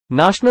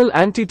National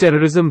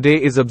Anti-Terrorism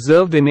Day is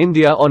observed in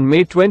India on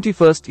May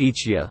 21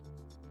 each year.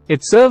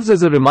 It serves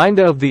as a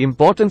reminder of the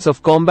importance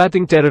of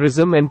combating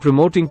terrorism and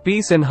promoting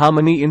peace and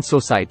harmony in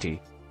society.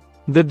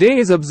 The day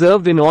is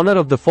observed in honor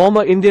of the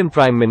former Indian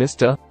Prime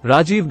Minister,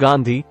 Rajiv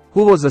Gandhi,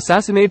 who was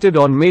assassinated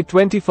on May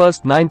 21,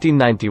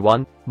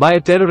 1991, by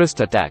a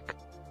terrorist attack.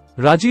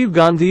 Rajiv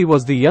Gandhi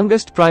was the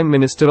youngest Prime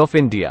Minister of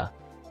India.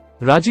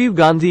 Rajiv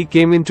Gandhi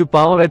came into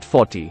power at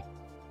 40.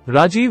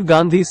 Rajiv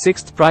Gandhi,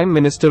 sixth Prime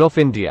Minister of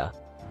India.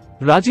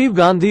 Rajiv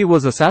Gandhi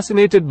was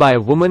assassinated by a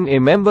woman, a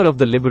member of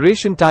the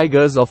Liberation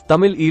Tigers of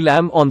Tamil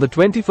Eelam, on the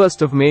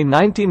 21st of May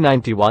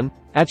 1991,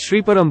 at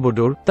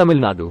Sriperumbudur, Tamil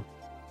Nadu.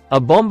 A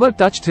bomber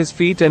touched his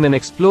feet and an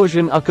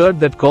explosion occurred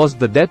that caused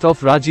the death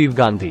of Rajiv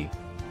Gandhi.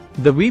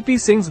 The VP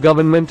Singh's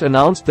government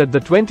announced that the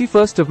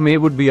 21st of May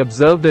would be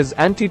observed as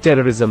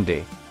Anti-Terrorism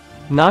Day.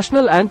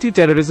 National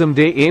Anti-Terrorism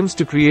Day aims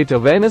to create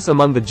awareness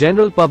among the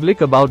general public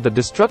about the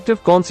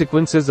destructive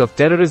consequences of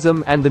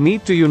terrorism and the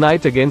need to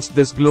unite against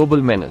this global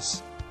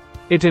menace.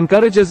 It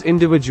encourages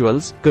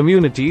individuals,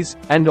 communities,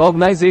 and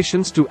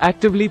organizations to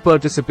actively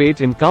participate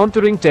in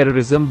countering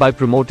terrorism by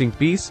promoting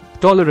peace,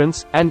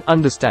 tolerance, and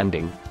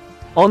understanding.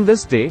 On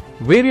this day,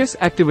 various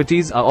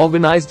activities are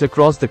organized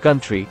across the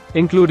country,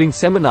 including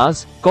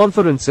seminars,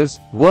 conferences,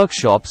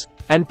 workshops,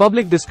 and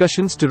public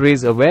discussions to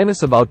raise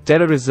awareness about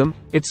terrorism,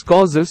 its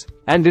causes,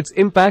 and its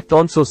impact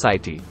on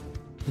society.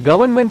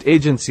 Government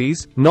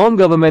agencies,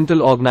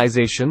 non-governmental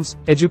organizations,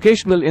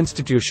 educational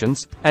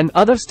institutions, and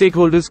other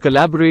stakeholders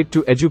collaborate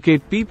to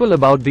educate people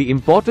about the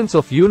importance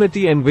of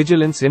unity and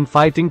vigilance in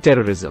fighting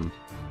terrorism.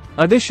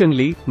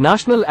 Additionally,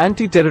 National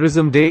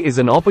Anti-Terrorism Day is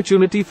an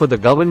opportunity for the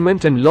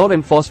government and law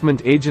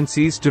enforcement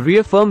agencies to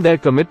reaffirm their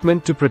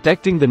commitment to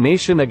protecting the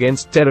nation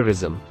against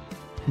terrorism.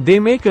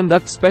 They may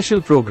conduct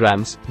special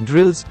programs,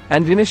 drills,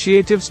 and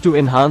initiatives to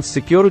enhance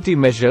security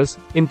measures,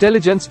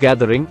 intelligence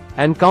gathering,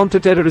 and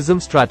counter-terrorism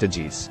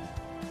strategies.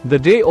 The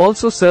day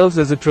also serves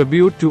as a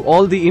tribute to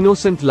all the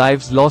innocent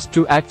lives lost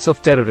to acts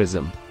of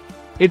terrorism.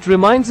 It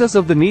reminds us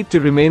of the need to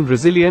remain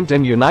resilient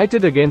and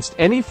united against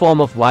any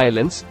form of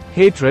violence,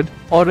 hatred,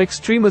 or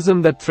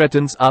extremism that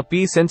threatens our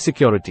peace and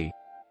security.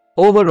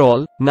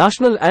 Overall,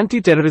 National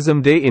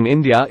Anti-Terrorism Day in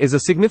India is a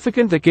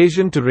significant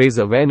occasion to raise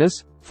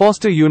awareness,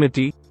 foster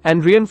unity,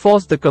 and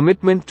reinforce the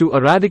commitment to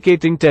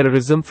eradicating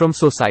terrorism from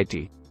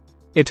society.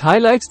 It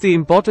highlights the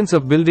importance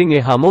of building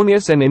a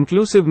harmonious and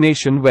inclusive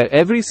nation where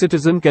every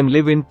citizen can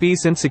live in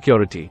peace and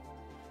security.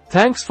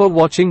 Thanks for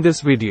watching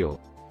this video.